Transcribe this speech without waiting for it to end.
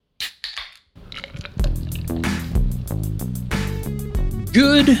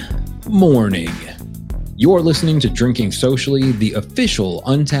Good morning. You're listening to Drinking Socially, the official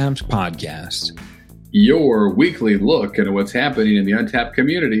Untapped podcast. Your weekly look at what's happening in the Untapped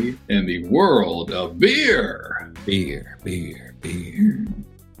community and the world of beer. Beer.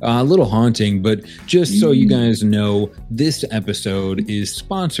 A little haunting, but just so you guys know, this episode is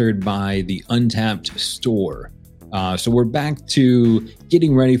sponsored by the Untapped store. So we're back to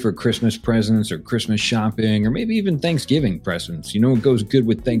getting ready for Christmas presents or Christmas shopping or maybe even Thanksgiving presents. You know what goes good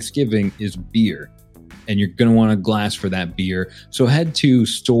with Thanksgiving is beer. And you're going to want a glass for that beer. So head to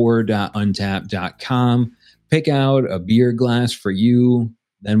store.untapped.com, pick out a beer glass for you,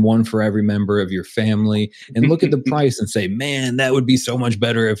 then one for every member of your family, and look at the price and say, man, that would be so much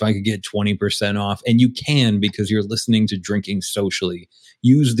better if I could get 20% off. And you can, because you're listening to Drinking Socially.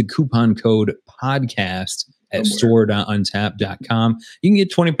 Use the coupon code podcast at store.untapped.com. You can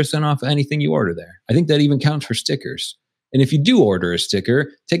get 20% off anything you order there. I think that even counts for stickers. And if you do order a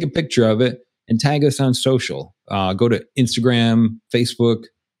sticker, take a picture of it and tag us on social. Go to Instagram, Facebook,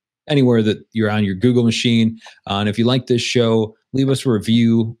 anywhere that you're on your Google machine. And if you like this show, leave us a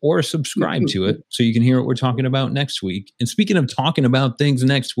review or subscribe to it so you can hear what we're talking about next week. And speaking of talking about things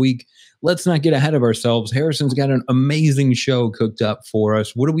next week, let's not get ahead of ourselves. Harrison's got an amazing show cooked up for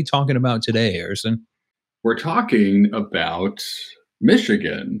us. What are we talking about today, Harrison? We're talking about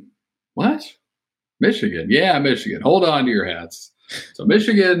Michigan. What? Michigan. Yeah, Michigan. Hold on to your hats. So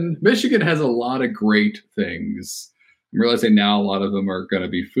Michigan has a lot of great things. I'm realizing now a lot of them are going to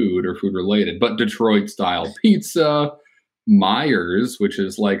be food or food related, but Detroit-style pizza, Myers, which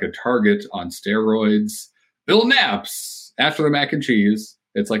is like a Target on steroids, Bill Knapp's, after the mac and cheese.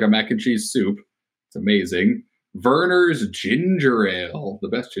 It's like a mac and cheese soup. It's amazing. Verner's Ginger Ale, the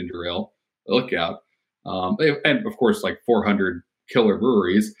best ginger ale. Look out. And of course, like 400 killer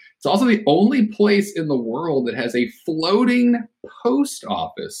breweries. It's also the only place in the world that has a floating post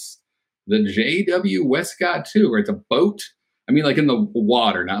office. The J.W. Westcott 2, where it's a boat. I mean, like in the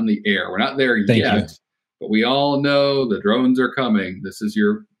water, not in the air. We're not there yet, but we all know the drones are coming. This is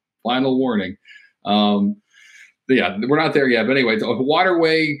your final warning. Yeah, we're not there yet. But anyway, it's a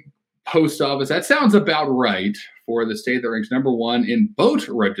waterway post office. That sounds about right for the state that ranks number one in boat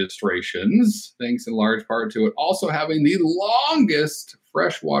registrations, thanks in large part to it also having the longest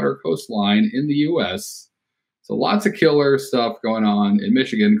freshwater coastline in the U.S. So lots of killer stuff going on in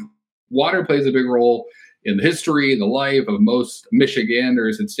Michigan. Water plays a big role in the history and the life of most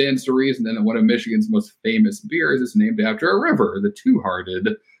Michiganders. It stands to reason that one of Michigan's most famous beers is named after a river, the Two-Hearted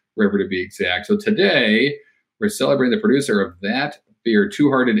River to be exact. So today, we're celebrating the producer of that beer,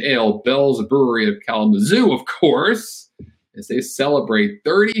 Two-Hearted Ale, Bell's Brewery of Kalamazoo, of course, as they celebrate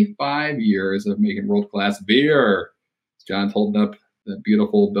 35 years of making world-class beer. John's holding up the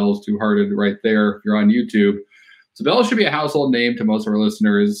beautiful Bell's Two-Hearted right there if you're on YouTube. So Bell's should be a household name to most of our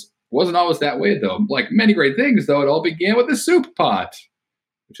listeners. Wasn't always that way, though. Like many great things, though, it all began with the soup pot,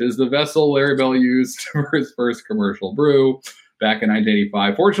 which is the vessel Larry Bell used for his first commercial brew back in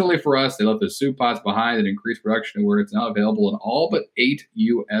 1985. Fortunately for us, they left the soup pots behind and increased production, where it's now available in all but 8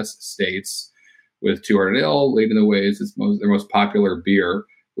 U.S. states, with Two-Hearted Ale leading the way as their most popular beer.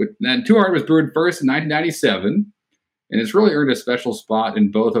 And Two-Hearted was brewed first in 1997, and it's really earned a special spot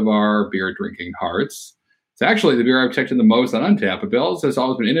in both of our beer drinking hearts. It's actually the beer I've protected the most on Untapped, but Bell's has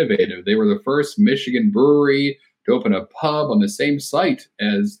always been innovative. They were the first Michigan brewery to open a pub on the same site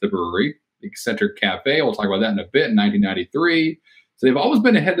as the brewery, the Eccentric Cafe. We'll talk about that in a bit, in 1993. So they've always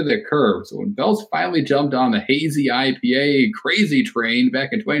been ahead of the curve. So when Bell's finally jumped on the hazy IPA crazy train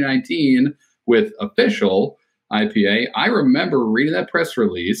back in 2019 with official IPA, I remember reading that press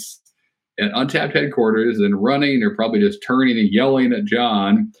release at Untapped headquarters and running, or probably just turning and yelling at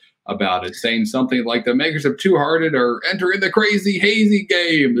John about it, saying something like, the makers of Two-Hearted are entering the crazy hazy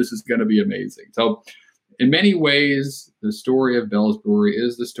game. This is going to be amazing. So in many ways, the story of Bell's Brewery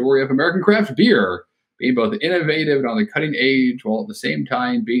is the story of American craft beer, being both innovative and on the cutting edge, while at the same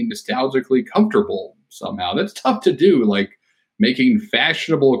time being nostalgically comfortable somehow. That's tough to do, like making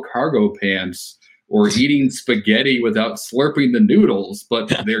fashionable cargo pants or eating spaghetti without slurping the noodles,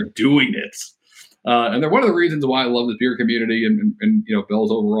 but they're doing it. And they're one of the reasons why I love the beer community and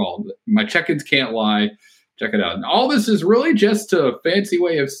Bell's overall. My check-ins can't lie. Check it out. And all this is really just a fancy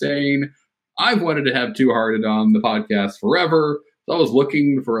way of saying I've wanted to have Two-Hearted on the podcast forever. So I was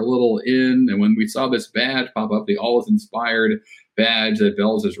looking for a little in, and when we saw this badge pop up, the All Is Inspired badge that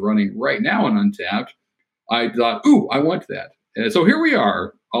Bell's is running right now on Untapped, I thought, ooh, I want that. And so here we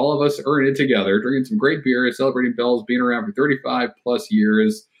are, all of us earning it together, drinking some great beer, celebrating Bell's being around for 35 plus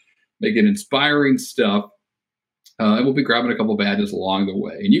years, making inspiring stuff. And we'll be grabbing a couple badges along the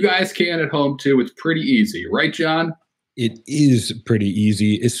way. And you guys can at home too. It's pretty easy. Right, John? It is pretty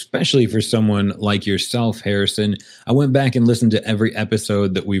easy, especially for someone like yourself, Harrison. I went back and listened to every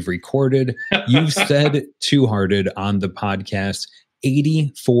episode that we've recorded. You've said Two Hearted on the podcast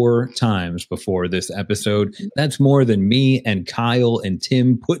 84 times before this episode. That's more than me and Kyle and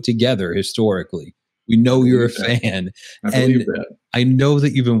Tim put together historically. We know you're a fan. I believe that. I know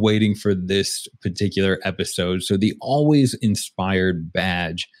that you've been waiting for this particular episode. So the always inspired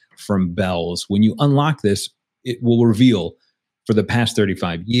badge from Bell's, when you unlock this, it will reveal for the past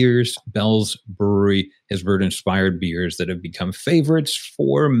 35 years, Bell's Brewery has brewed inspired beers that have become favorites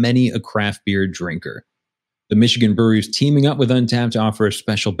for many a craft beer drinker. The Michigan Brewery is teaming up with Untappd to offer a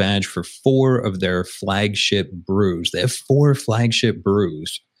special badge for 4 of their flagship brews. They have 4 flagship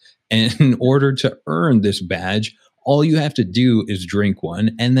brews. And in order to earn this badge, all you have to do is drink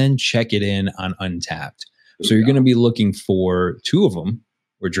one and then check it in on Untappd. So you're going to be looking for 2 of them.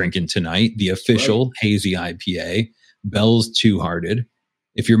 We're drinking tonight, the official hazy IPA, Bell's Two Hearted.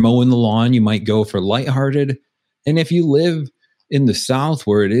 If you're mowing the lawn, you might go for Lighthearted. And if you live in the South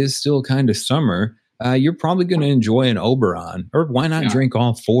where it is still kind of summer, you're probably going to enjoy an Oberon. Or why not drink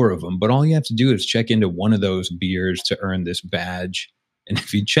all 4 of them? But all you have to do is check into one of those beers to earn this badge. And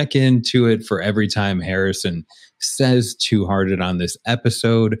if you check into it for every time Harrison says Two Hearted on this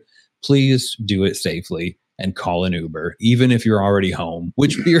episode, please do it safely and call an Uber, even if you're already home.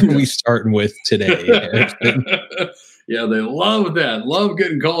 Which beer are we starting with today, Harrison? Yeah, they love that. Love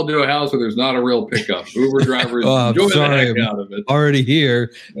getting called to a house where there's not a real pickup. Uber drivers enjoy the heck out of it. Already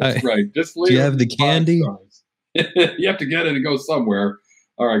here. That's right. Just leave. Do you have the candy? You have to get it and go somewhere.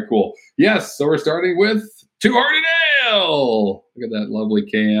 All right, cool. Yes, so we're starting with Two Hearted Ale. Look at that lovely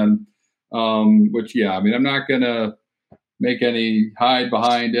can. Which, yeah, I mean, I'm not going to make any hide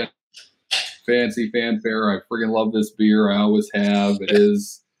behind it. Fancy fanfare. I friggin' love this beer. I always have. It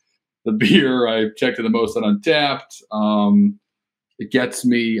is the beer I've checked it the most on Untappd. It gets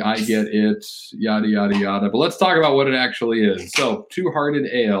me. I get it. Yada, yada, yada. But let's talk about what it actually is. So, Two Hearted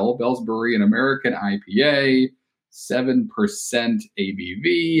Ale, Bell's Brewery, an American IPA, 7%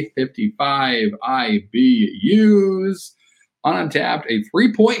 ABV, 55 IBUs. On Untappd, a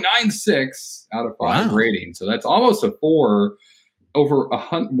 3.96 out of 5 rating. So that's almost a 4. Over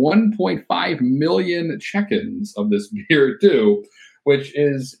 1.5 million check-ins of this beer too, which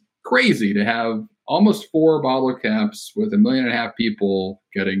is crazy to have almost 4 bottle caps with 1.5 million people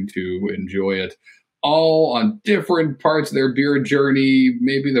getting to enjoy it, all on different parts of their beer journey.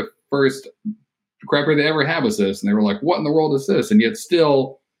 Maybe the first craft beer they ever had was this, and they were like, what in the world is this? And yet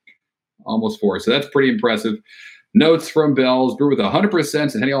still almost 4. So that's pretty impressive. Notes from Bell's, brewed with 100%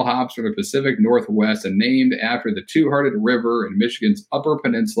 Centennial hops from the Pacific Northwest and named after the Two-Hearted River in Michigan's Upper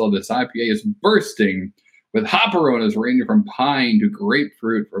Peninsula. This IPA is bursting with hop aromas ranging from pine to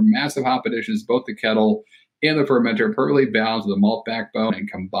grapefruit for massive hop additions, both the kettle and the fermenter, perfectly balanced with a malt backbone and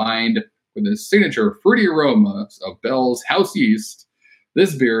combined with the signature fruity aromas of Bell's House Yeast.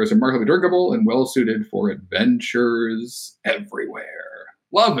 This beer is remarkably drinkable and well-suited for adventures everywhere.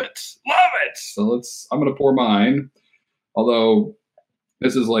 Love it. Love it. So I'm going to pour mine. Although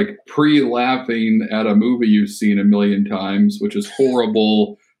this is like pre-laughing at a movie you've seen a million times, which is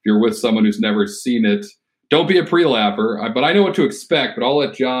horrible if you're with someone who's never seen it. Don't be a pre-laugher. But I know what to expect. But I'll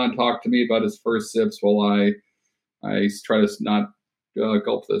let John talk to me about his first sips while I try to not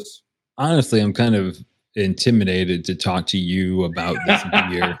gulp this. Honestly, I'm kind of intimidated to talk to you about this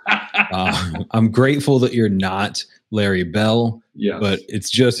beer. I'm grateful that you're not Larry Bell, but it's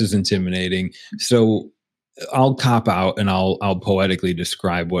just as intimidating. So I'll cop out and I'll poetically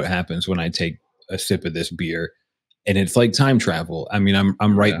describe what happens when I take a sip of this beer, and it's like time travel. I mean,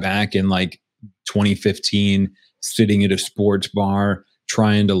 I'm right back in like 2015, sitting at a sports bar,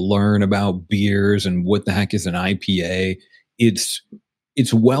 trying to learn about beers and what the heck is an IPA.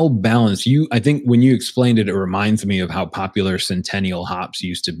 It's well balanced. I think when you explained it, it reminds me of how popular Centennial hops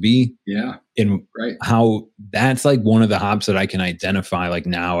used to be. Yeah. And how that's like one of the hops that I can identify. Like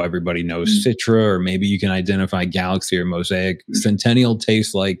now everybody knows Citra, or maybe you can identify Galaxy or Mosaic. Centennial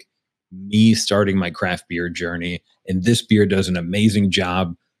tastes like me starting my craft beer journey. And this beer does an amazing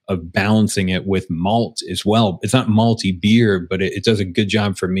job of balancing it with malt as well. It's not malty beer, but it does a good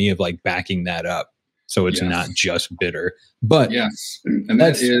job for me of like backing that up. So it's not just bitter, but and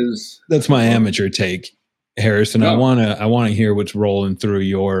that's my amateur take, Harrison. I want to hear what's rolling through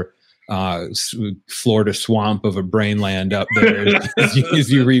your Florida swamp of a brainland up there as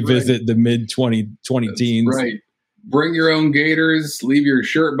you revisit the mid 20 teens. Right. Bring your own gaiters, leave your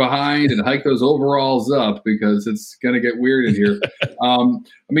shirt behind, and hike those overalls up because it's going to get weird in here. I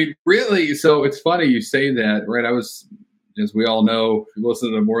mean, really. So it's funny you say that, right? I was as we all know, if you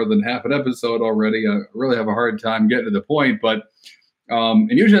listen to more than half an episode already, I really have a hard time getting to the point. But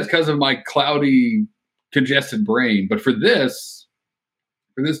and usually that's because of my cloudy, congested brain. But for this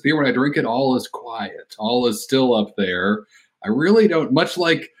beer, when I drink it, all is quiet. All is still up there. I really don't, much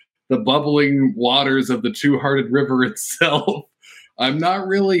like the bubbling waters of the Two-Hearted River itself, I'm not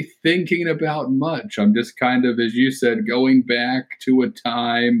really thinking about much. I'm just kind of, as you said, going back to a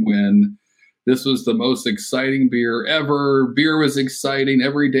time when this was the most exciting beer ever. Beer was exciting.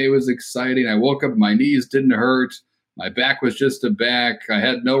 Every day was exciting. I woke up, my knees didn't hurt. My back was just a back. I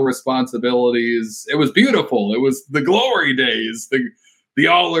had no responsibilities. It was beautiful. It was the glory days, the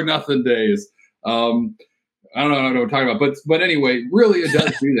all or nothing days. I don't know what I'm talking about, but anyway, really it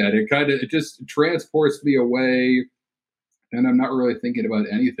does do that. It just transports me away, and I'm not really thinking about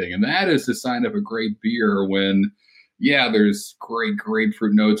anything. And that is the sign of a great beer when, yeah, there's great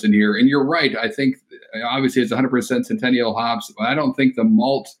grapefruit notes in here. And you're right. I think obviously it's 100% Centennial hops, but I don't think the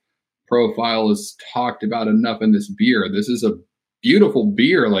malt profile is talked about enough in this beer. This is a beautiful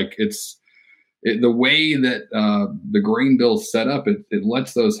beer. Like the way that the grain bill's set up, it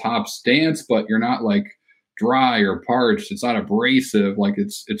lets those hops dance, but you're not like dry or parched. It's not abrasive. Like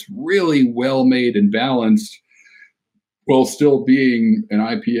it's really well made and balanced, while still being an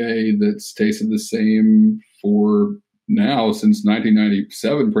IPA that's tasted the same for now since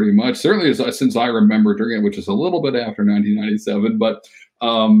 1997, pretty much. Certainly since I remember drinking it, which is a little bit after 1997. But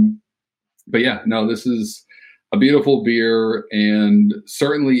yeah, no, this is a beautiful beer. And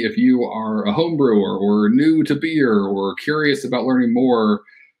certainly if you are a home brewer or new to beer or curious about learning more,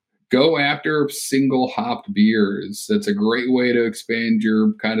 go after single hopped beers. That's a great way to expand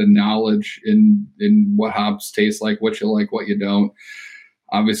your kind of knowledge in what hops taste like, what you don't.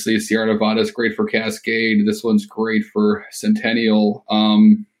 Obviously, Sierra Nevada is great for Cascade. This one's great for Centennial.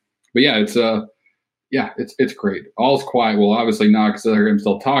 But yeah, it's great. All's quiet. Well, obviously not, because I hear him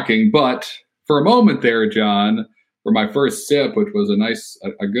still talking. But for a moment there, John, for my first sip, which was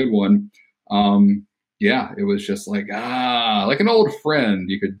a good one. Yeah, it was just like an old friend.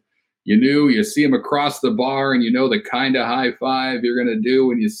 You see him across the bar, and you know the kind of high five you're going to do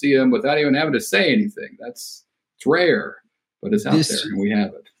when you see him without even having to say anything. It's rare, but it's out there, and we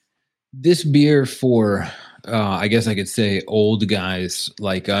have it. This beer for, I guess I could say old guys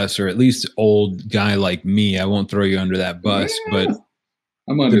like us, or at least old guy like me. I won't throw you under that bus, but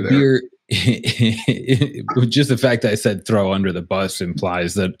I'm under the beer. Just the fact that I said throw under the bus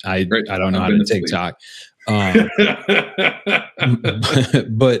implies that I don't know how to TikTok.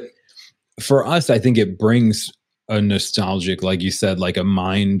 But for us, I think it brings a nostalgic, like you said, like a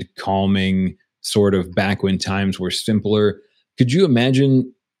mind calming sort of back when times were simpler. Could you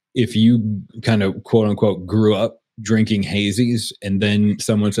imagine if you kind of quote unquote grew up drinking hazies and then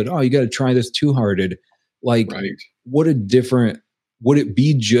someone said, oh, you got to try this Two-Hearted? Like, would it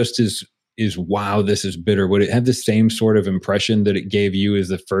be just as wow, this is bitter? Would it have the same sort of impression that it gave you as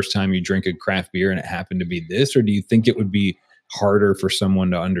the first time you drink a craft beer and it happened to be this? Or do you think it would be harder for someone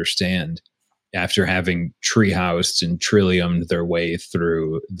to understand after having treehoused and trilliumed their way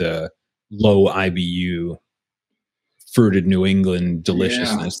through the low IBU fruited New England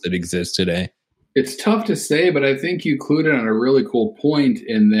deliciousness that exists today? It's tough to say, but I think you clued in on a really cool point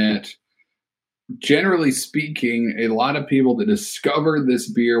in that, generally speaking, a lot of people that discovered this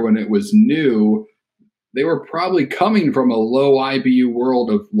beer when it was new, they were probably coming from a low IBU world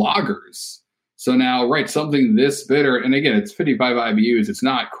of lagers. So now, something this bitter, and again, it's 55 IBUs. It's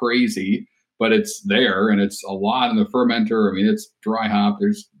not crazy, but it's there, and it's a lot in the fermenter. I mean, it's dry hop.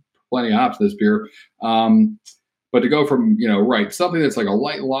 There's plenty of hops in this beer. But to go from, something that's like a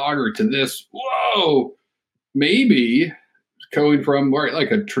light lager to this, whoa, maybe going from like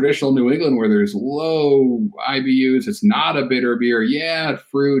a traditional New England where there's low IBUs, it's not a bitter beer. Yeah,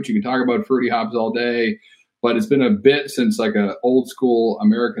 fruit. You can talk about fruity hops all day, but it's been a bit since like a old school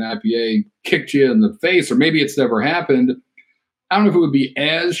American IPA kicked you in the face, or maybe it's never happened. I don't know if it would be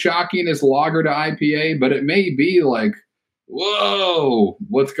as shocking as lager to IPA, but it may be like, whoa,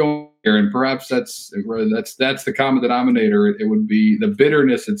 what's going on here? And perhaps that's the common denominator. It would be the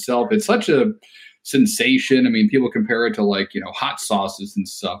bitterness itself. It's such a sensation. I mean, people compare it to hot sauces and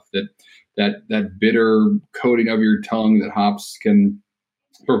stuff, that bitter coating of your tongue that hops can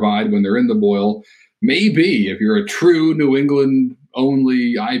provide when they're in the boil. Maybe if you're a true New England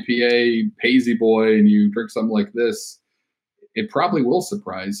only IPA hazy boy and you drink something like this, it probably will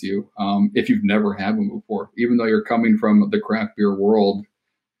surprise you if you've never had one before. Even though you're coming from the craft beer world,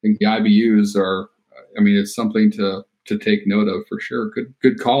 I think the IBUs are, it's something to take note of for sure.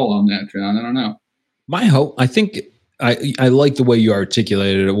 Good call on that, John. I don't know. My hope, I think I like the way you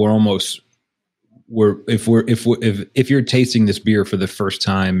articulated it. We're almost if you're tasting this beer for the first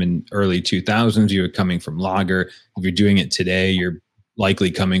time in early 2000s, you're coming from lager. If you're doing it today, you're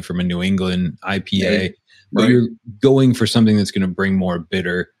likely coming from a New England IPA, right. But you're going for something that's going to bring more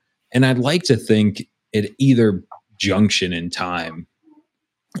bitter. And I'd like to think at either junction in time,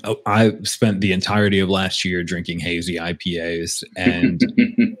 I spent the entirety of last year drinking hazy IPAs, and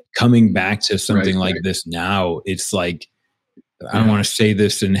coming back to something like this now, it's like, I don't want to say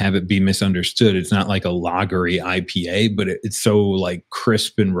this and have it be misunderstood. It's not like a lagery IPA, but it's so like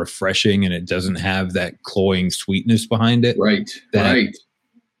crisp and refreshing, and it doesn't have that cloying sweetness behind it. Right. And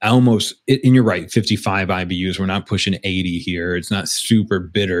you're right, 55 IBUs. We're not pushing 80 here. It's not super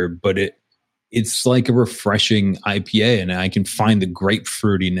bitter, but it's like a refreshing IPA, and I can find the grape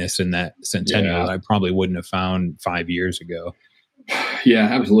fruitiness in that Centennial that I probably wouldn't have found 5 years ago. Yeah,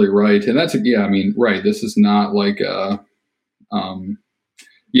 absolutely right. And right. This is not like there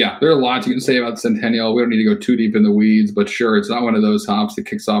are lots you can say about the Centennial. We don't need to go too deep in the weeds, but sure, it's not one of those hops that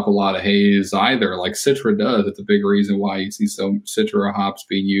kicks off a lot of haze either, like Citra does. It's a big reason why you see some Citra hops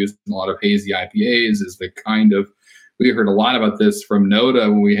being used in a lot of hazy IPAs. Is the kind of, we heard a lot about this from Noda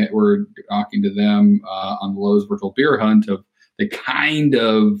when we were talking to them on the Lowe's Virtual Beer Hunt, of the kind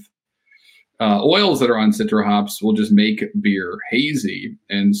of oils that are on Citra hops will just make beer hazy.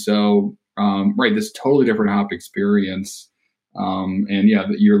 And so, this totally different hop experience.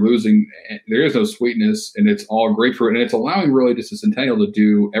 You're losing, there is no sweetness, and it's all grapefruit, and it's allowing really just a Centennial to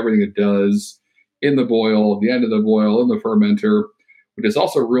do everything it does in the boil, the end of the boil, in the fermenter, which is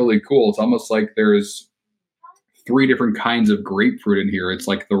also really cool. It's almost like there's 3 different kinds of grapefruit in here. It's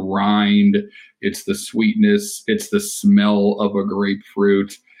like the rind, it's the sweetness, it's the smell of a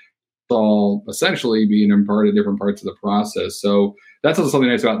grapefruit. It's all essentially being imparted different parts of the process. So that's also something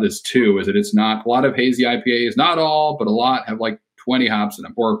nice about this too, is that it's not a lot of hazy IPAs, not all, but a lot have like 20 hops in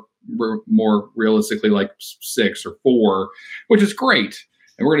them, or more realistically like 6 or 4, which is great.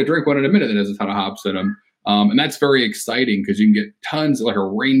 And we're going to drink one in a minute that has a ton of hops in them. And that's very exciting because you can get tons of like a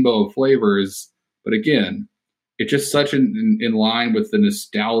rainbow of flavors. But again, it's just such in line with the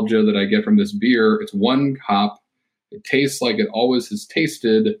nostalgia that I get from this beer. It's one hop. It tastes like it always has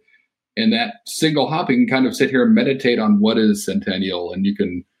tasted. And that single hop, you can kind of sit here and meditate on what is Centennial, and you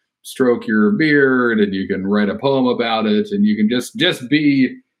can stroke your beard, and you can write a poem about it, and you can just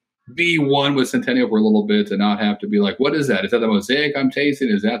be one with Centennial for a little bit and not have to be like, what is that? Is that the mosaic I'm tasting?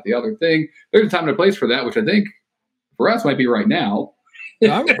 Is that the other thing? There's a time and a place for that, which I think for us might be right now.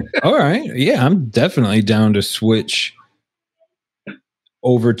 All right. Yeah, I'm definitely down to switch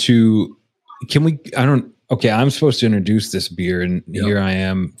over to, okay, I'm supposed to introduce this beer, and here I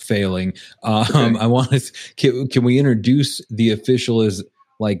am failing. I want to, can we introduce the official as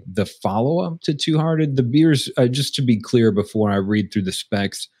like the follow-up to Two Hearted? The beers, just to be clear before I read through the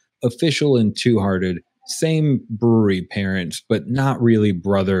specs, official and Two Hearted, same brewery parents, but not really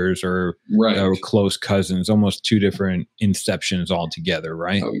brothers or close cousins, almost 2 different inceptions altogether,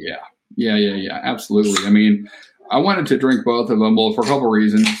 right? Oh, yeah, absolutely. I mean, I wanted to drink both of them, well, for a couple of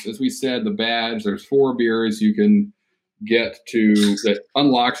reasons. As we said, the badge, there's 4 beers you can get to that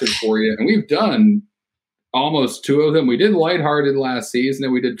unlocks it for you. And we've done almost 2 of them. We did Lighthearted last season,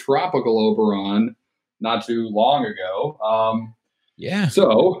 and we did Tropical Oberon not too long ago.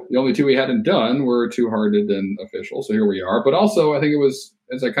 So the only 2 we hadn't done were Two Hearted and Official. So here we are. But also, I think it was,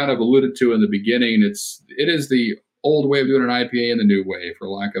 as I kind of alluded to in the beginning, it is the old way of doing an IPA and the new way, for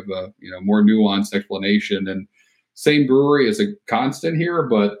lack of a more nuanced explanation. And same brewery is a constant here,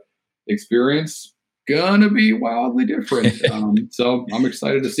 but experience gonna be wildly different. So I'm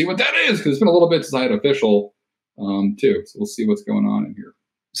excited to see what that is, because it's been a little bit since I had Official too. So we'll see what's going on in here.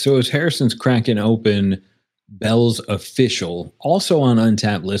 So as Harrison's cracking open Bell's Official, also on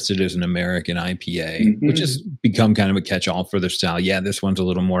Untappd, listed as an American IPA, which has become kind of a catch-all for their style. Yeah, this one's a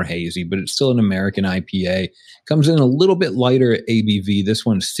little more hazy, but it's still an American IPA. Comes in a little bit lighter ABV. This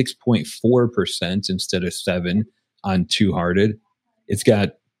one's 6.4% instead of 7 on Two Hearted. It's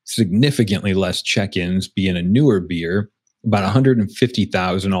got significantly less check-ins, being a newer beer, about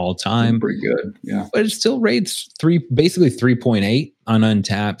 150,000 all time. Pretty good, yeah. But it still rates basically 3.8 on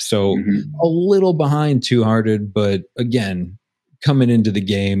Untappd, so a little behind Two Hearted, but again, coming into the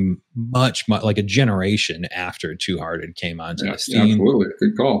game much like a generation after Two Hearted came onto the scene. Absolutely,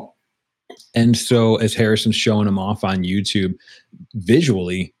 good call. And so, as Harrison's showing them off on YouTube,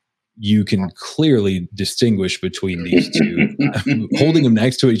 visually, you can clearly distinguish between these 2. Holding them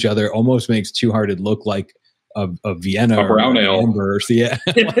next to each other almost makes Two Hearted look like a Vienna a brown ale. Amber, so yeah.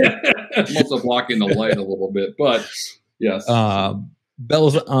 Also blocking the light a little bit, but yes.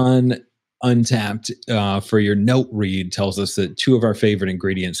 Bell's on Untapped, for your note read, tells us that two of our favorite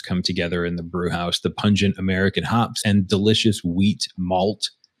ingredients come together in the brew house: the pungent American hops and delicious wheat malt.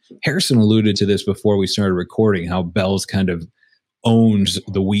 Harrison alluded to this before we started recording, how Bell's kind of owns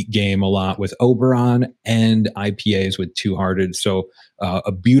the wheat game a lot with Oberon and IPAs with Two Hearted. So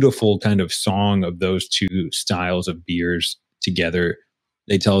a beautiful kind of song of those two styles of beers together.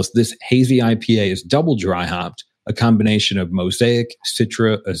 They tell us this hazy IPA is double dry hopped, a combination of Mosaic,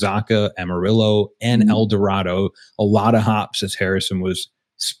 Citra, Azacca, Amarillo, and El Dorado. A lot of hops, as Harrison was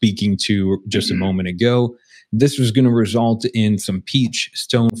speaking to just a moment ago. This was going to result in some peach,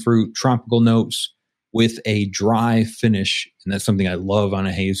 stone fruit, tropical notes with a dry finish. And that's something I love on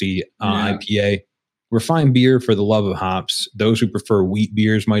a hazy IPA. Refined beer for the love of hops. Those who prefer wheat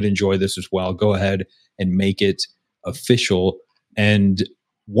beers might enjoy this as well. Go ahead and make it official. And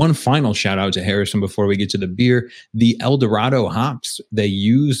one final shout out to Harrison before we get to the beer. The El Dorado hops they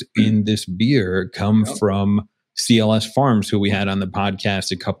use in this beer come from CLS Farms, who we had on the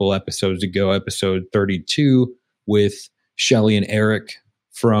podcast a couple episodes ago, episode 32, with Shelly and Eric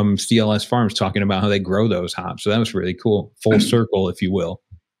from CLS Farms talking about how they grow those hops. So that was really cool. Full circle, if you will.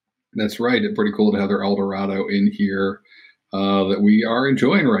 That's right. It's pretty cool to have their El Dorado in here that we are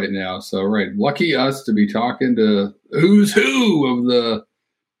enjoying right now. So, lucky us to be talking to who's who of the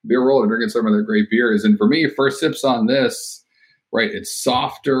beer world and drinking some of their great beers. And for me, first sips on this, it's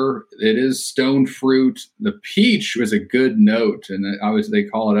softer. It is stone fruit. The peach was a good note. And obviously they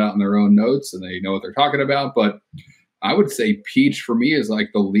call it out in their own notes and they know what they're talking about. But I would say peach for me is like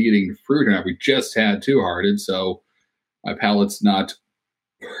the leading fruit. And we just had Two Hearted, so my palate's not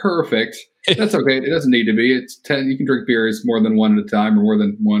perfect. That's okay. It doesn't need to be. It's 10. You can drink beers more than one at a time or more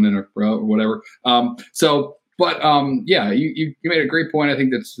than one in a row or whatever. You made a great point. I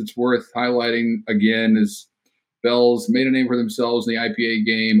think it's worth highlighting again is Bell's made a name for themselves in the IPA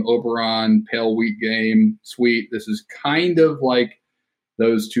game, Oberon, pale wheat game, sweet. This is kind of like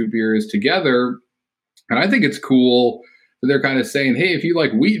those two beers together. And I think it's cool that they're kind of saying, hey, if you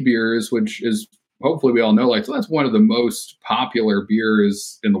like wheat beers, which is hopefully we all know, so that's one of the most popular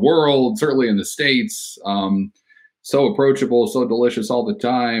beers in the world, certainly in the States. So approachable, so delicious all the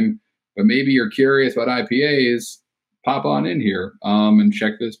time. But maybe you're curious about IPAs, pop on in here and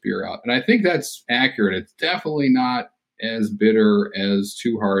check this beer out. And I think that's accurate. It's definitely not as bitter as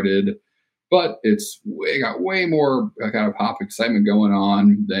Two Hearted, but it's got way more kind of hop excitement going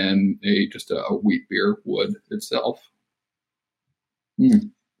on than just a wheat beer would itself.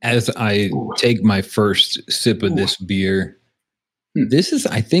 As I take my first sip of this beer, this is,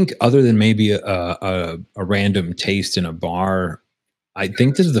 I think, other than maybe a random taste in a bar, I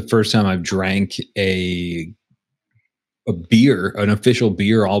think this is the first time I've drank a beer, an official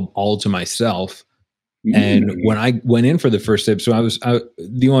beer, all to myself. And when I went in for the first sip, so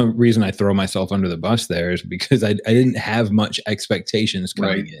the only reason I throw myself under the bus there is because I didn't have much expectations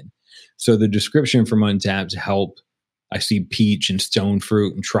coming in. So the description from Untapped help. I see peach and stone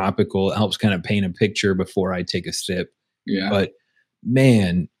fruit and tropical. It helps kind of paint a picture before I take a sip. Yeah. But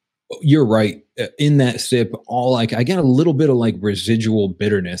man, you're right. In that sip, I get a little bit of like residual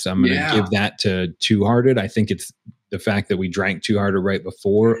bitterness. I'm going to give that to Two Hearted. I think it's the fact that we drank Two Hearted right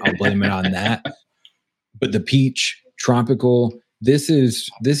before. I'll blame it on that. But the peach, tropical, this is,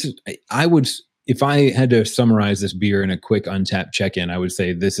 I would, if I had to summarize this beer in a quick Untapped check-in, I would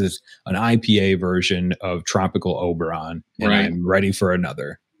say this is an IPA version of Tropical Oberon, and I'm ready for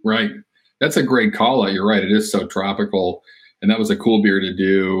another. Right. That's a great call out. You're right. It is so tropical. And that was a cool beer to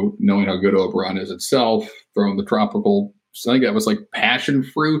do, knowing how good Oberon is itself, throwing the tropical. So I think that was like passion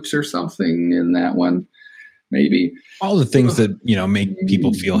fruits or something in that one, maybe. All the things that, make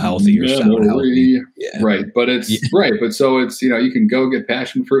people feel healthy or sound healthy. Yeah. Right. But it's right. But so it's, you can go get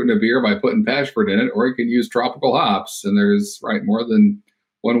passion fruit in a beer by putting passion fruit in it, or you can use tropical hops. And there's more than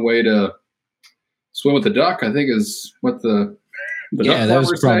one way to swim with the duck, I think is what the that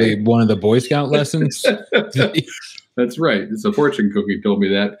was probably one of the Boy Scout lessons. That's right. It's a fortune cookie told me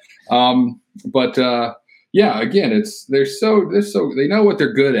that. Again, they're so they know what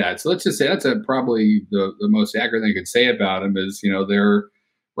they're good at. So let's just say that's probably the most accurate thing I could say about them is, they're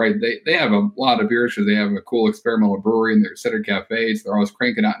right. They have a lot of beers because they have a cool experimental brewery and they're center cafes. They're always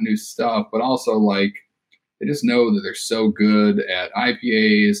cranking out new stuff, but also they just know that they're so good at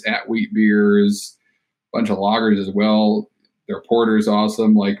IPAs, at wheat beers, a bunch of lagers as well. Their porter's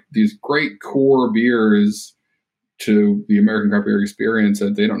awesome. These great core beers to the American craft beer experience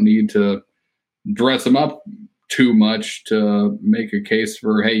that they don't need to dress them up too much to make a case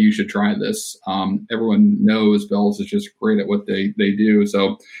for, hey, you should try this. Everyone knows Bell's is just great at what they do.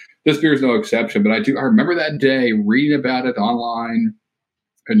 So this beer is no exception. But I remember that day reading about it online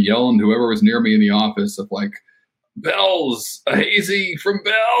and yelling to whoever was near me in the office of like, Bell's, a hazy from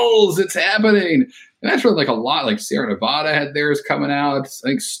Bell's, it's happening. And that's really like a lot. Like Sierra Nevada had theirs coming out. I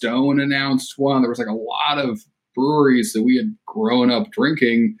think Stone announced one. There was like a lot of breweries that we had grown up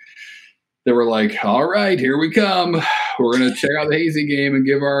drinking. They were like, all right, here we come. We're going to check out the hazy game and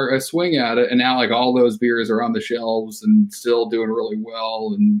give a swing at it. And now like all those beers are on the shelves and still doing really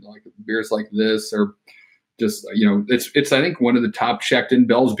well. And like beers like this are just, it's I think one of the top checked in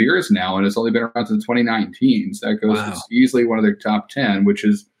Bell's beers now. And it's only been around since 2019. So that goes easily one of their top 10, which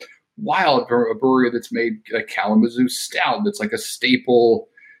is wild for a brewery that's made a Kalamazoo stout. That's like a staple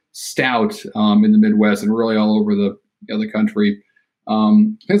stout in the Midwest and really all over the country.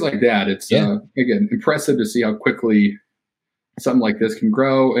 Things like that. It's again impressive to see how quickly something like this can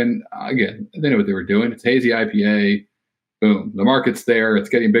grow. And again, they know what they were doing. It's hazy IPA. Boom, the market's there. It's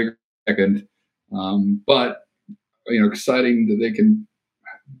getting bigger second. But exciting that they can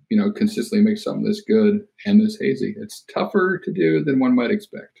consistently make something this good and this hazy. It's tougher to do than one might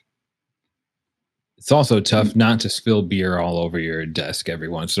expect. It's also tough not to spill beer all over your desk every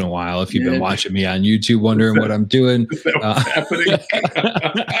once in a while. If you've been watching me on YouTube, wondering what I'm doing, happening.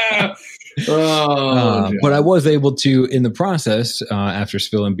 But I was able to, in the process, after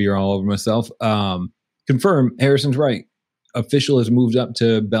spilling beer all over myself, confirm Harrison's right. Official has moved up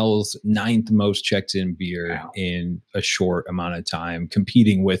to Bell's 9th most checked in beer in a short amount of time,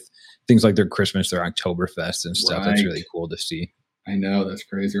 competing with things like their Christmas, their Oktoberfest and stuff. Right. That's really cool to see. I know, that's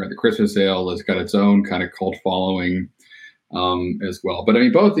crazy, right? The Christmas ale has got its own kind of cult following as well. But I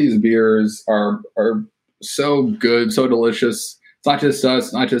mean, both these beers are so good, so delicious. It's not just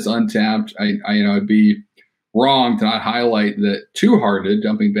us, not just Untapped. I'd be wrong to not highlight that Two Hearted,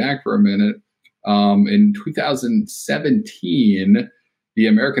 jumping back for a minute, in 2017, the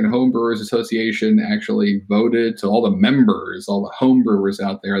American Homebrewers Association actually voted to all the members, all the homebrewers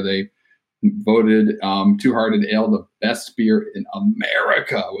out there. They voted Two Hearted Ale the best beer in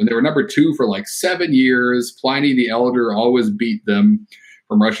America when they were number 2 for like 7 years. Pliny the Elder always beat them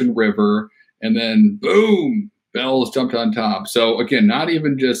from Russian River, and then boom, Bell's jumped on top. So again, not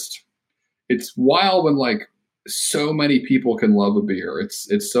even just, it's wild when like so many people can love a beer.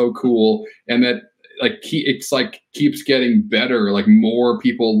 It's so cool, and that it's like keeps getting better. Like more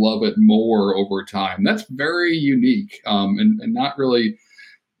people love it more over time. That's very unique, and not really.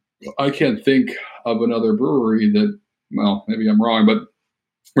 I can't think of another brewery that, well, maybe I'm wrong, but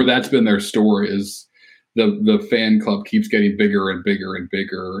where that's been their story is the fan club keeps getting bigger and bigger and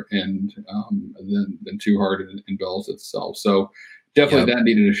bigger, and than Two Hearted and Bell's itself. So definitely that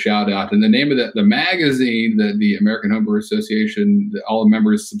needed a shout out. And the name of the magazine that the American Homebrewer Association, that all the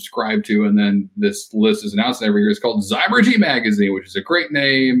members subscribe to, and then this list is announced every year, is called Zymurgy Magazine, which is a great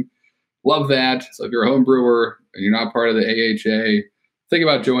name. Love that. So if you're a home brewer and you're not part of the AHA, think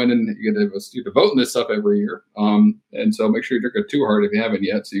about joining. You get to vote in this stuff every year. And so make sure you drink a Two Hearted if you haven't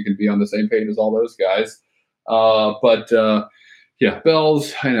yet, so you can be on the same page as all those guys. But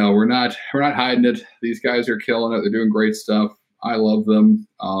Bell's, I know we're not hiding it. These guys are killing it. They're doing great stuff. I love them.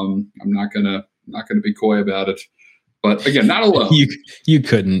 I'm not gonna be coy about it. But again, not alone. You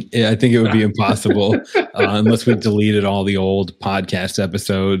couldn't. I think it would be impossible unless we deleted all the old podcast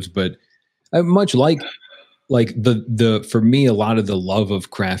episodes. But much like the for me, a lot of the love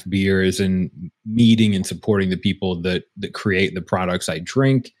of craft beer is in meeting and supporting the people that create the products I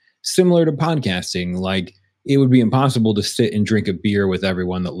drink. Similar to podcasting, like it would be impossible to sit and drink a beer with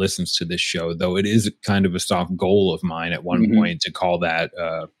everyone that listens to this show, though it is kind of a soft goal of mine at one point to call that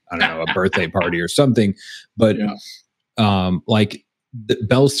a birthday party or something. But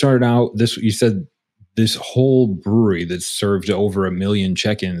Bell started out this. You said this whole brewery that's served over 1 million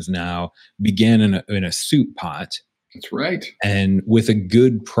check-ins now began in a soup pot. That's right. And with a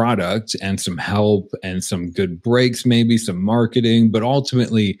good product and some help and some good breaks, maybe some marketing, but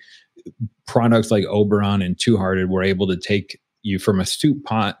ultimately products like Oberon and Two Hearted were able to take you from a soup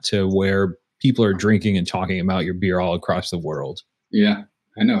pot to where people are drinking and talking about your beer all across the world. Yeah,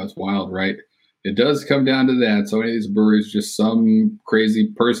 I know. It's wild, right? It does come down to that. So many of these breweries, just some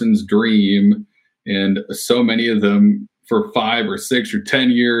crazy person's dream. And so many of them for 5 or 6 or 10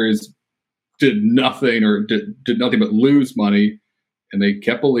 years did nothing but lose money, and they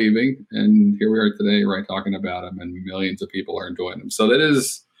kept believing. And here we are today, right, talking about them, and millions of people are enjoying them. So that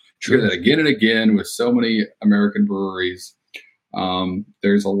is true. That again and again with so many American breweries.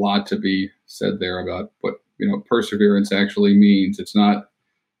 There's a lot to be said there about what perseverance actually means. It's not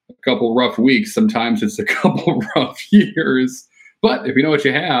a couple rough weeks. Sometimes it's a couple rough years. But if you know what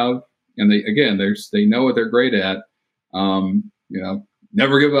you have, and they know what they're great at.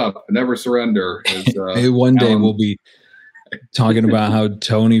 Never give up, never surrender. One day we'll be talking about how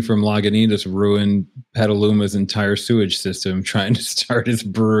Tony from Lagunitas ruined Petaluma's entire sewage system trying to start his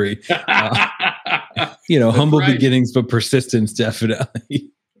brewery. Humble beginnings, but persistence, definitely.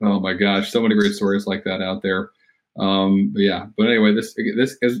 Oh my gosh, so many great stories like that out there. But anyway, this,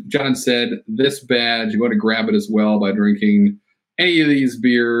 as John said, this badge, you want to grab it as well by drinking any of these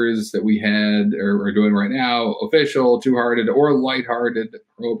beers that we had or are doing right now, official, Two Hearted, or Lighthearted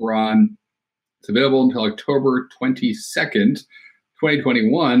Oberon. It's available until October 22nd,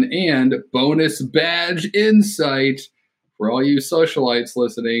 2021. And bonus badge insight for all you socialites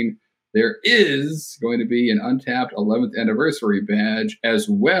listening. There is going to be an Untapped 11th anniversary badge as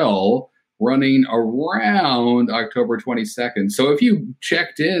well, running around October 22nd. So if you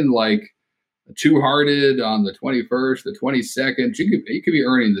checked in like Two Hearted on the 21st, the 22nd, you could be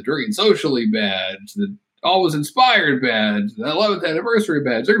earning the Drinking Socially badge, the Always Inspired badge, the 11th anniversary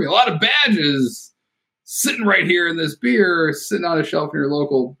badge. There are going to be a lot of badges sitting right here in this beer, sitting on a shelf in your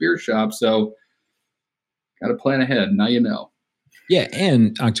local beer shop. So got to plan ahead. Now you know. Yeah,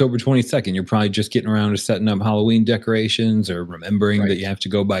 and October 22nd, you're probably just getting around to setting up Halloween decorations or remembering that you have to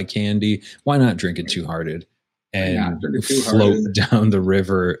go buy candy. Why not drink it Two Hearted and float down the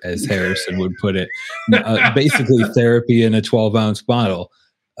river, as Harrison would put it? Basically, therapy in a 12-ounce bottle.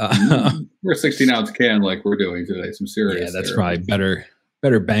 We're a 16-ounce can like we're doing today. Some serious. Yeah, that's therapy. Probably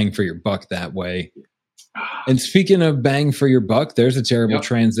better bang for your buck that way. And speaking of bang for your buck, there's a terrible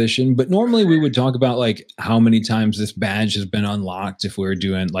transition. But normally we would talk about like how many times this badge has been unlocked if we were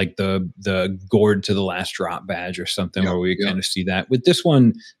doing like the gourd to the last drop badge or something where we kind of see that. With this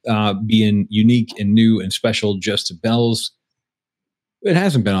one being unique and new and special just to Bell's, it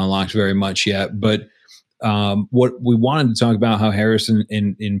hasn't been unlocked very much yet. But what we wanted to talk about, how Harrison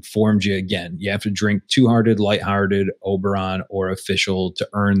informed you again. You have to drink Two Hearted, Lighthearted, Oberon, or Official to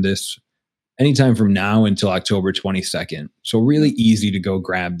earn this anytime from now until October 22nd. So really easy to go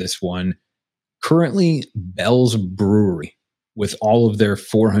grab this one. Currently, Bell's Brewery, with all of their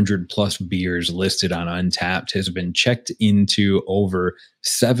 400 plus beers listed on Untapped, has been checked into over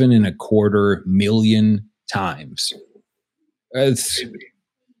 7.25 million times. It's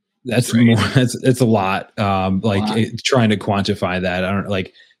a lot. Trying to quantify that, I don't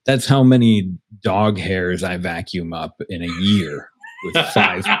like. That's how many dog hairs I vacuum up in a year with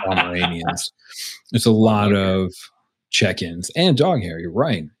 5 Pomeranians. It's a lot of check-ins and dog hair. You're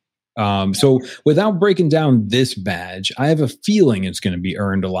right. So without breaking down this badge, I have a feeling it's going to be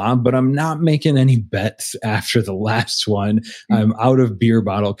earned a lot, but I'm not making any bets after the last one. I'm out of beer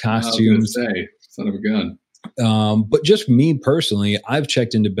bottle costumes. I was gonna say, son of a gun. But just me personally, I've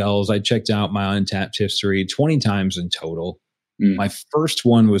checked into Bell's. I checked out my Untapped history 20 times in total. My first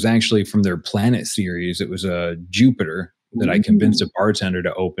one was actually from their Planet series. It was a Jupiter that I convinced a bartender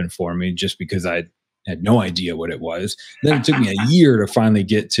to open for me just because I had no idea what it was. Then it took me a year to finally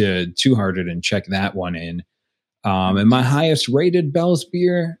get to Two Hearted and check that one in. And my highest rated Bell's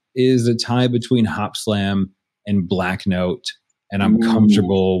beer is a tie between Hop Slam and Black Note. And I'm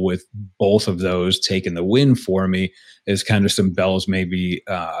comfortable with both of those taking the win for me as kind of some Bell's maybe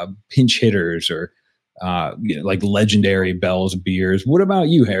pinch hitters or like legendary Bell's beers. What about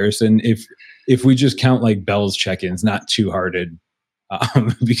you, Harrison? If we just count like Bell's check-ins, not Two Hearted,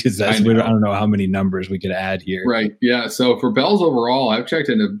 because I don't know how many numbers we could add here. Right. Yeah. So for Bell's overall, I've checked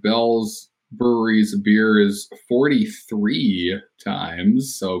into Bell's Brewery's beers 43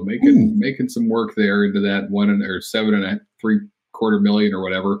 times. So making some work there into that 7.75 million or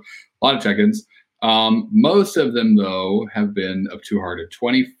whatever. A lot of check-ins. Most of them, though, have been of Two Hearted.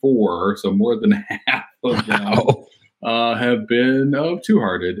 24, so more than half of them have been of Two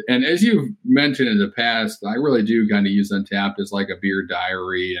Hearted. And as you've mentioned in the past, I really do kind of use Untapped as like a beer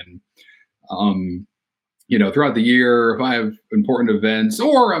diary. And, throughout the year, if I have important events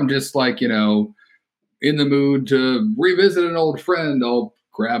or I'm just like, in the mood to revisit an old friend, I'll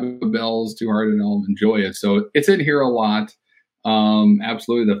grab a Bell's Two Hearted and I'll enjoy it. So it's in here a lot.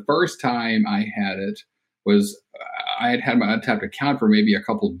 Absolutely. The first time I had it was I had my Untapped account for maybe a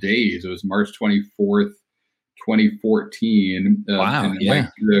couple days. It was March 24th, 2014. Wow. Yeah.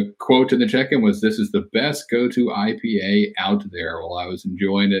 The quote in the check-in was, "This is the best go-to IPA out there." While I was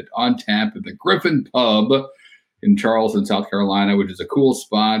enjoying it on tap at the Griffin Pub in Charleston, South Carolina, which is a cool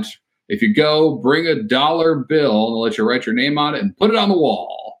spot. If you go, bring a dollar bill and they'll let you write your name on it and put it on the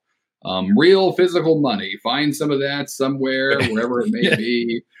wall. Real physical money. Find some of that somewhere, wherever it may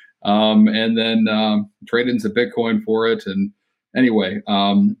be, and then trade in some Bitcoin for it. And anyway,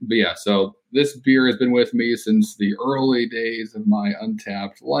 but yeah, so this beer has been with me since the early days of my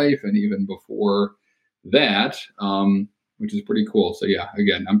Untapped life, and even before that. which is pretty cool. So yeah,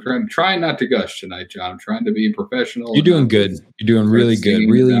 again, I'm trying not to gush tonight, John. I'm trying to be professional. You're doing good. You're doing really good.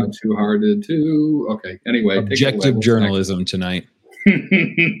 Really Too Hearted too. Okay. Anyway, objective journalism tonight.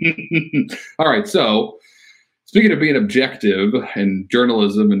 All right. So speaking of being objective and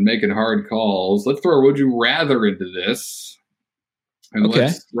journalism and making hard calls, let's throw a would you rather into this. And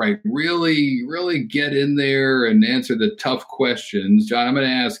let's really, really get in there and answer the tough questions. John, I'm going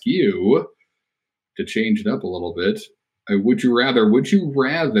to ask you to change it up a little bit. Would you rather,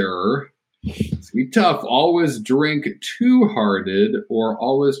 it's be tough, always drink Two Hearted or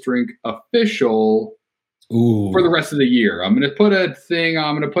always drink Official for the rest of the year? I'm going to put a thing,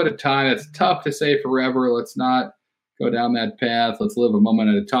 I'm going to put a time. It's tough to say forever. Let's not go down that path. Let's live a moment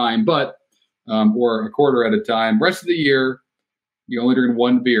at a time, but, or a quarter at a time. Rest of the year, you only drink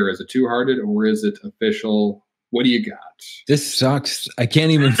one beer. Is it Two Hearted or is it Official? What do you got? This sucks. I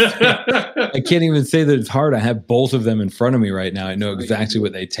can't even say that it's hard. I have both of them in front of me right now. I know exactly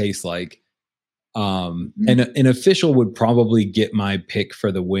what they taste like. And an Official would probably get my pick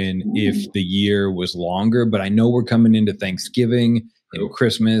for the win if the year was longer, but I know we're coming into Thanksgiving and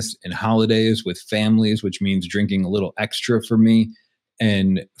Christmas and holidays with families, which means drinking a little extra for me.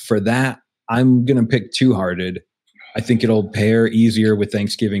 And for that, I'm going to pick Two Hearted. I think it'll pair easier with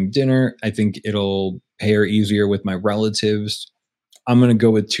Thanksgiving dinner. I think it'll pair easier with my relatives. I'm going to go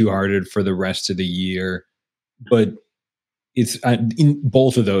with Two Hearted for the rest of the year, but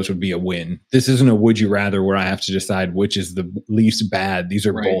both of those would be a win. This isn't a would you rather where I have to decide which is the least bad. These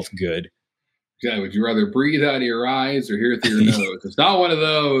are both good. Yeah, would you rather breathe out of your eyes or hear through your nose? It's not one of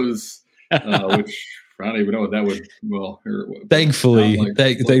those, which I don't even know what that would. Well, thankfully,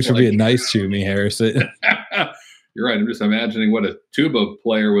 thanks for being nice to me, Harrison. You're right. I'm just imagining what a tuba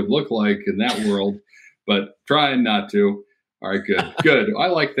player would look like in that world, but trying not to. All right, good. I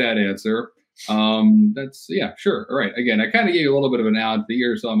like that answer. Sure. All right. Again, I kind of gave you a little bit of an out. The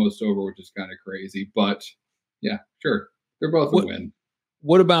year's almost over, which is kind of crazy, but yeah, sure. They're both a win.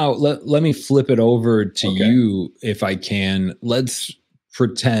 What about, let me flip it over to you if I can. Let's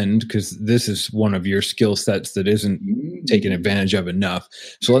pretend, because this is one of your skill sets that isn't taken advantage of enough.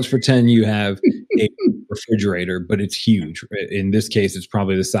 So let's pretend you have a refrigerator, but it's huge. In this case, it's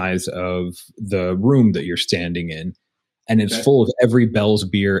probably the size of the room that you're standing in. And it's full of every Bell's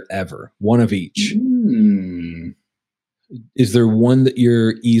beer ever, one of each. Is there one that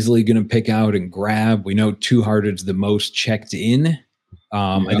you're easily going to pick out and grab? We know Two Hearted's the most checked in.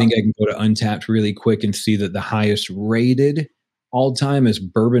 I think I can go to Untapped really quick and see that the highest rated all time is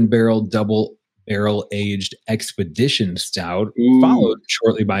Bourbon Barrel Double Barrel Aged Expedition Stout, followed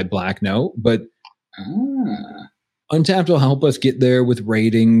shortly by Black Note. But Untapped will help us get there with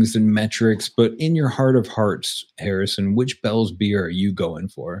ratings and metrics. But in your heart of hearts, Harrison, which Bell's beer are you going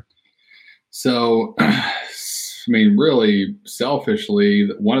for? So, I mean, really selfishly,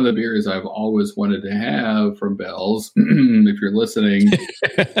 one of the beers I've always wanted to have from Bell's, if you're listening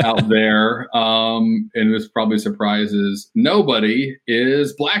out there, and this probably surprises nobody,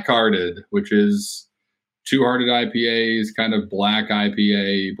 is Black Hearted, which is Two Hearted IPAs, kind of black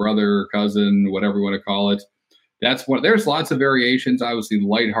IPA, brother, cousin, whatever you want to call it. That's what. There's lots of variations. Obviously,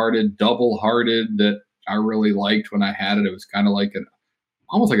 lighthearted, double-hearted that I really liked when I had it. It was kind of like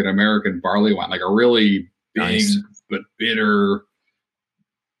almost like an American barley wine, like a really big but bitter,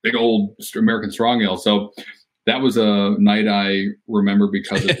 big old American strong ale. So that was a night I remember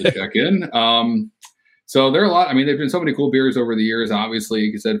because of the check-in. So there are a lot. I mean, there've been so many cool beers over the years. Obviously,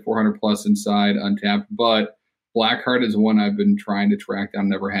 like you said, 400 plus inside Untapped, but Black Heart is one I've been trying to track down,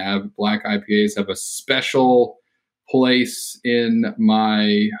 never have. Black IPAs have a special place in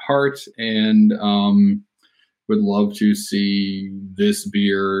my heart, and would love to see this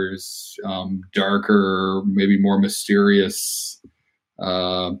beer's darker, maybe more mysterious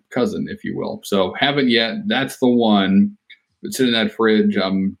cousin, if you will. So haven't yet. That's the one. But sitting in that fridge,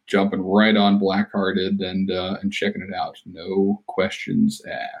 I'm jumping right on Black Hearted and checking it out. No questions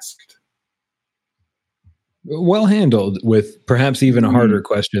asked. Well handled, with perhaps even a harder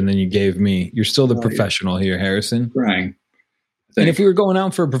question than you gave me. You're still the professional here, Harrison. Trying. And if we were going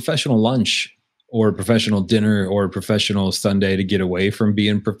out for a professional lunch or a professional dinner or a professional Sunday to get away from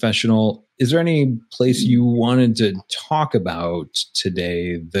being professional, is there any place you wanted to talk about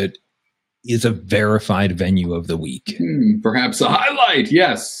today that is a verified venue of the week? Perhaps a highlight.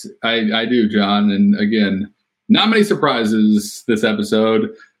 Yes, I do, John. And again, not many surprises this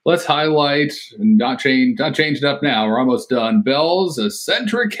episode. Let's highlight and not change it up now. We're almost done. Bell's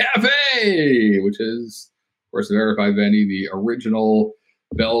Eccentric Cafe, which is, of course, a verified venue, the original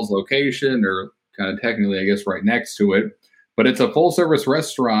Bell's location, or kind of technically, I guess, right next to it. But it's a full-service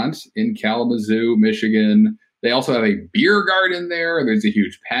restaurant in Kalamazoo, Michigan. They also have a beer garden there. There's a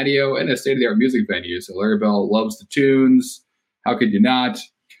huge patio and a state-of-the-art music venue. So Larry Bell loves the tunes. How could you not?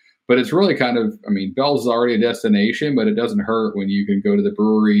 But it's really kind of, I mean, Bell's is already a destination, but it doesn't hurt when you can go to the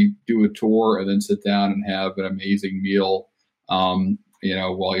brewery, do a tour, and then sit down and have an amazing meal,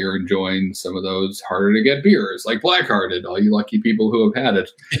 while you're enjoying some of those harder to get beers like Blackhearted, all you lucky people who have had it.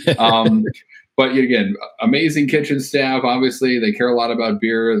 But again, amazing kitchen staff. Obviously, they care a lot about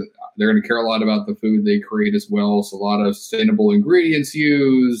beer. They're going to care a lot about the food they create as well. So a lot of sustainable ingredients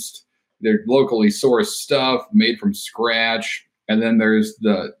used. They're locally sourced stuff made from scratch. And then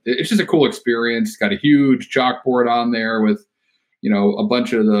it's just a cool experience. It's got a huge chalkboard on there with, a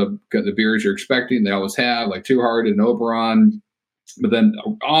bunch of the beers you're expecting. They always have, like Two Hearted and Oberon. But then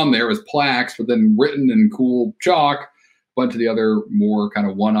on there is plaques, but then written in cool chalk, a bunch of the other more kind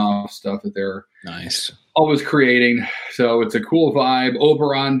of one-off stuff that they're always creating. So it's a cool vibe.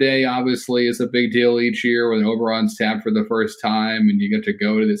 Oberon Day, obviously, is a big deal each year when Oberon's tapped for the first time and you get to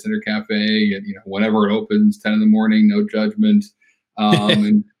go to the Center Cafe and, whenever it opens, 10 in the morning, no judgment.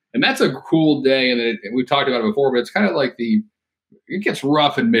 And that's a cool day. And we've talked about it before, but it's kind of like it gets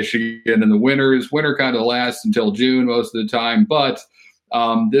rough in Michigan in the winters. Winter kind of lasts until June most of the time. But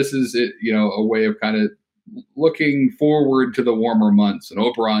this is, a way of kind of looking forward to the warmer months. And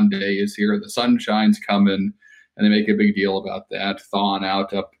Oberon Day is here. The sunshine's coming, and they make a big deal about that. Thawing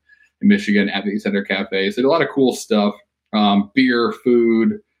out up in Michigan at the Center Cafe. So a lot of cool stuff, beer,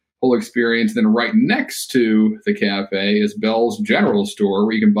 food, whole experience. Then right next to the cafe is Bell's General Store,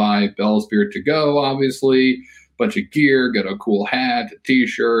 where you can buy Bell's beer to go, obviously, bunch of gear, get a cool hat, a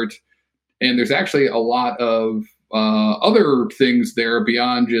t-shirt. And there's actually a lot of other things there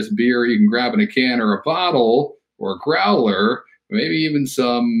beyond just beer you can grab in a can or a bottle or a growler, maybe even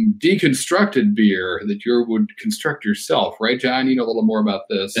some deconstructed beer that you would construct yourself, right, John? You know a little more about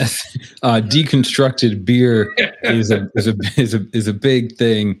this. Deconstructed beer is a big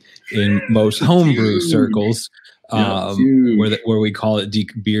thing in most homebrew circles, where we call it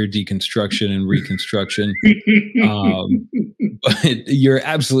beer deconstruction and reconstruction. But you're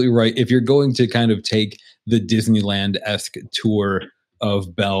absolutely right. If you're going to kind of take the Disneyland-esque tour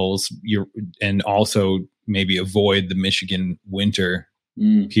of Bell's, and also maybe avoid the Michigan winter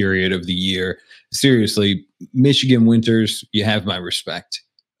period of the year. Seriously, Michigan winters, you have my respect.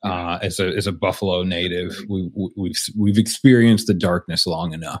 As a Buffalo native, we've experienced the darkness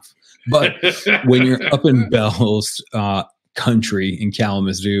long enough. But when you're up in Bell's country in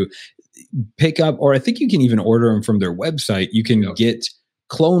Kalamazoo, pick up, or I think you can even order them from their website. You can get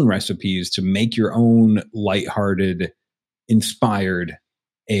clone recipes to make your own lighthearted, inspired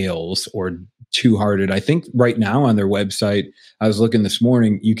ales or Two-Hearted. I think right now on their website, I was looking this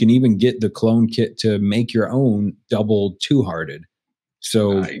morning, you can even get the clone kit to make your own double Two-Hearted.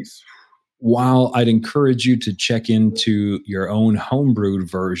 So while I'd encourage you to check into your own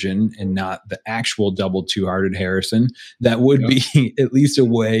homebrewed version and not the actual double Two-Hearted, Harrison, that would be at least a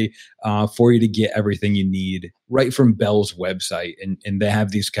way for you to get everything you need right from Bell's website. And they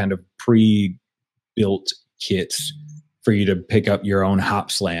have these kind of pre-built kits for you to pick up your own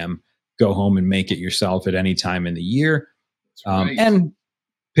hop slam, go home and make it yourself at any time in the year, and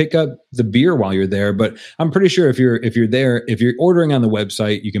pick up the beer while you're there. But I'm pretty sure if you're there, if you're ordering on the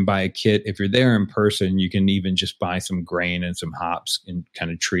website, you can buy a kit. If you're there in person, you can even just buy some grain and some hops and kind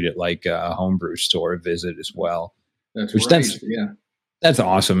of treat it like a homebrew store visit as well. That's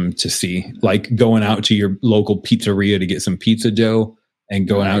awesome to see. Like going out to your local pizzeria to get some pizza dough, and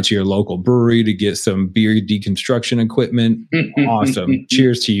going out to your local brewery to get some beer deconstruction equipment. Awesome.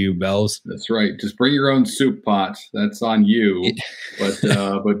 Cheers to you, Bell's. That's right. Just bring your own soup pot. That's on you.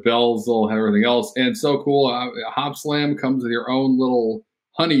 But Bell's will have everything else. And it's so cool. Hop Slam comes with your own little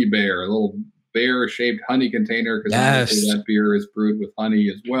honey bear, a little bear-shaped honey container, because that beer is brewed with honey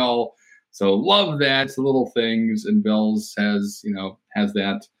as well. So love that. It's the little things. And Bell's has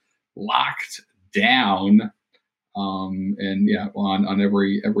that locked down. On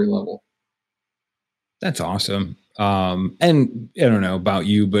every level. That's awesome. And I don't know about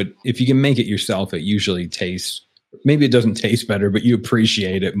you, but if you can make it yourself, it usually tastes, maybe it doesn't taste better, but you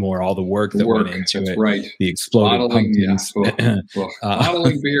appreciate it more, all the work that went into it. Right. The exploded pumpkins.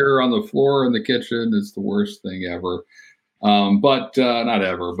 Bottling beer on the floor in the kitchen is the worst thing ever. But not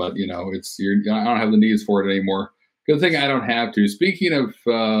ever, but I don't have the needs for it anymore. Good thing I don't have to. Speaking of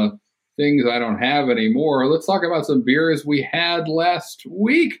things I don't have anymore, let's talk about some beers we had last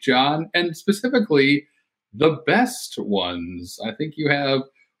week, John, and specifically the best ones. I think you have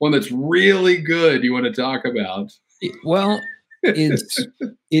one that's really good you want to talk about. Well, it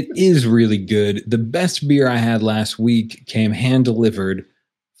is really good. The best beer I had last week came hand delivered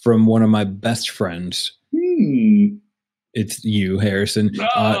from one of my best friends. It's you, Harrison.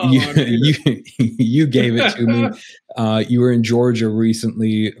 No, You gave it to me. You were in Georgia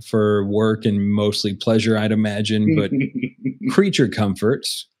recently for work and mostly pleasure, I'd imagine, but Creature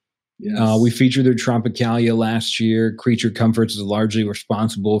Comforts. Yes. We featured their Tropicalia last year. Creature Comforts is largely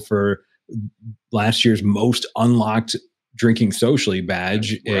responsible for last year's most unlocked drinking socially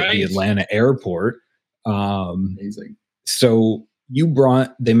badge at the Atlanta airport. Amazing. So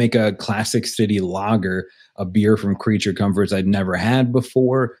they make a Classic City Lager, a beer from Creature Comforts I'd never had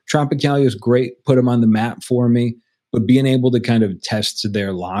before. Tropicalia is great, put them on the map for me, but being able to kind of test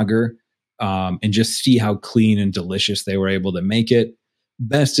their lager and just see how clean and delicious they were able to make it.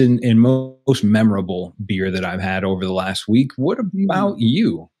 Best and most memorable beer that I've had over the last week. What about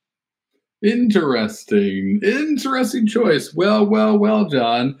you? Interesting choice. Well,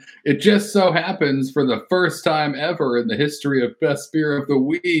 John. It just so happens for the first time ever in the history of Best Beer of the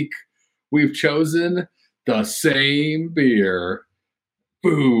Week, we've chosen the same beer.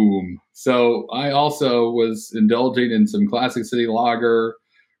 Boom. So I also was indulging in some Classic City Lager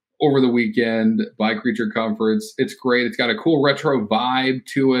over the weekend by Creature Comforts. It's great. It's got a cool retro vibe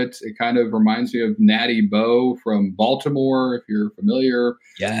to it. It kind of reminds me of Natty Bo from Baltimore, if you're familiar.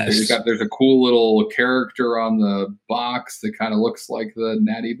 Yes. There's a cool little character on the box that kind of looks like the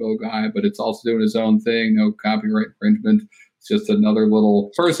Natty Bo guy, but it's also doing his own thing. No copyright infringement. It's just another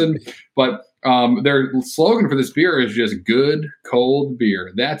little person. But their slogan for this beer is just good, cold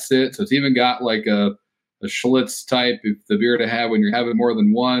beer. That's it. So it's even got like a Schlitz type, if the beer to have when you're having more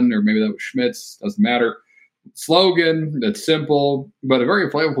than one, or maybe that was Schmitz, doesn't matter. Slogan that's simple, but a very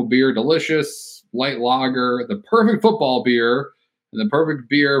flavorful beer, delicious, light lager, the perfect football beer, and the perfect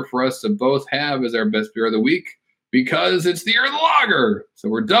beer for us to both have as our best beer of the week because it's the year of the lager. So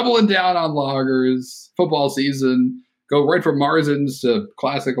we're doubling down on lagers, football season, go right from Marzens to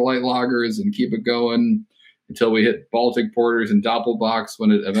classic light lagers and keep it going until we hit Baltic Porters and Doppelbocks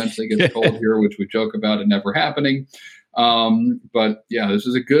when it eventually gets cold here, which we joke about it never happening. But yeah, this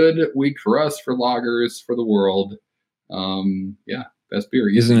is a good week for us, for lagers, for the world. Best beer.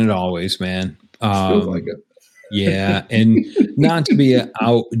 Isn't it always, man? Feels like it. Yeah, and not to be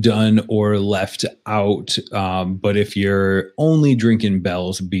outdone or left out, but if you're only drinking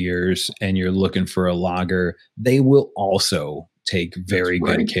Bell's beers and you're looking for a lager, they will also take very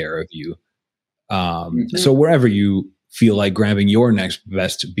good care of you. So wherever you feel like grabbing your next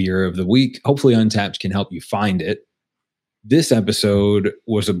best beer of the week, hopefully Untappd can help you find it. This episode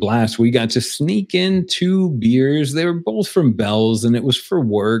was a blast. We got to sneak in 2 beers. They were both from Bell's and it was for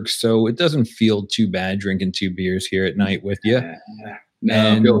work. So it doesn't feel too bad drinking 2 beers here at night with you.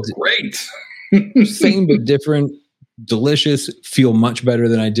 No, it feels great. Same but different, delicious, feel much better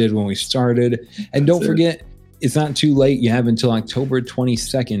than I did when we started. And don't forget, it's not too late. You have until October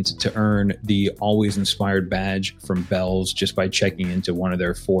 22nd to earn the Always Inspired badge from Bell's just by checking into one of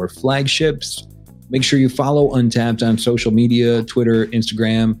their 4 flagships. Make sure you follow Untappd on social media, Twitter,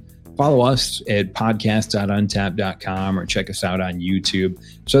 Instagram. Follow us at podcast.untappd.com or check us out on YouTube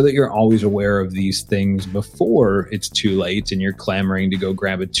so that you're always aware of these things before it's too late and you're clamoring to go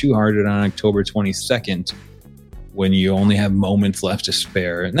grab a Two Hearted on October 22nd when you only have moments left to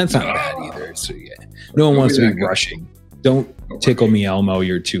spare. And that's not bad either. So yeah, no one wants to be rushing. Don't tickle me, Elmo.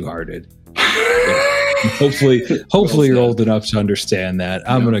 You're Two Hearted. Hopefully you're old enough to understand that.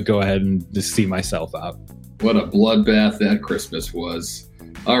 I'm going to go ahead and just see myself out. What a bloodbath that Christmas was.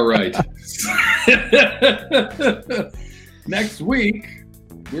 All right. Next week,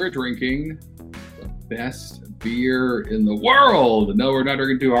 we're drinking the best beer in the world. No, we're not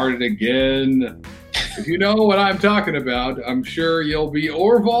drinking Two Hearted again. If you know what I'm talking about, I'm sure you'll be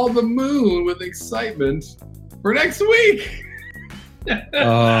Orval the Moon with excitement for next week.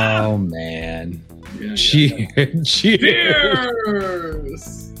 Oh, man. Yeah, Cheers. Cheers.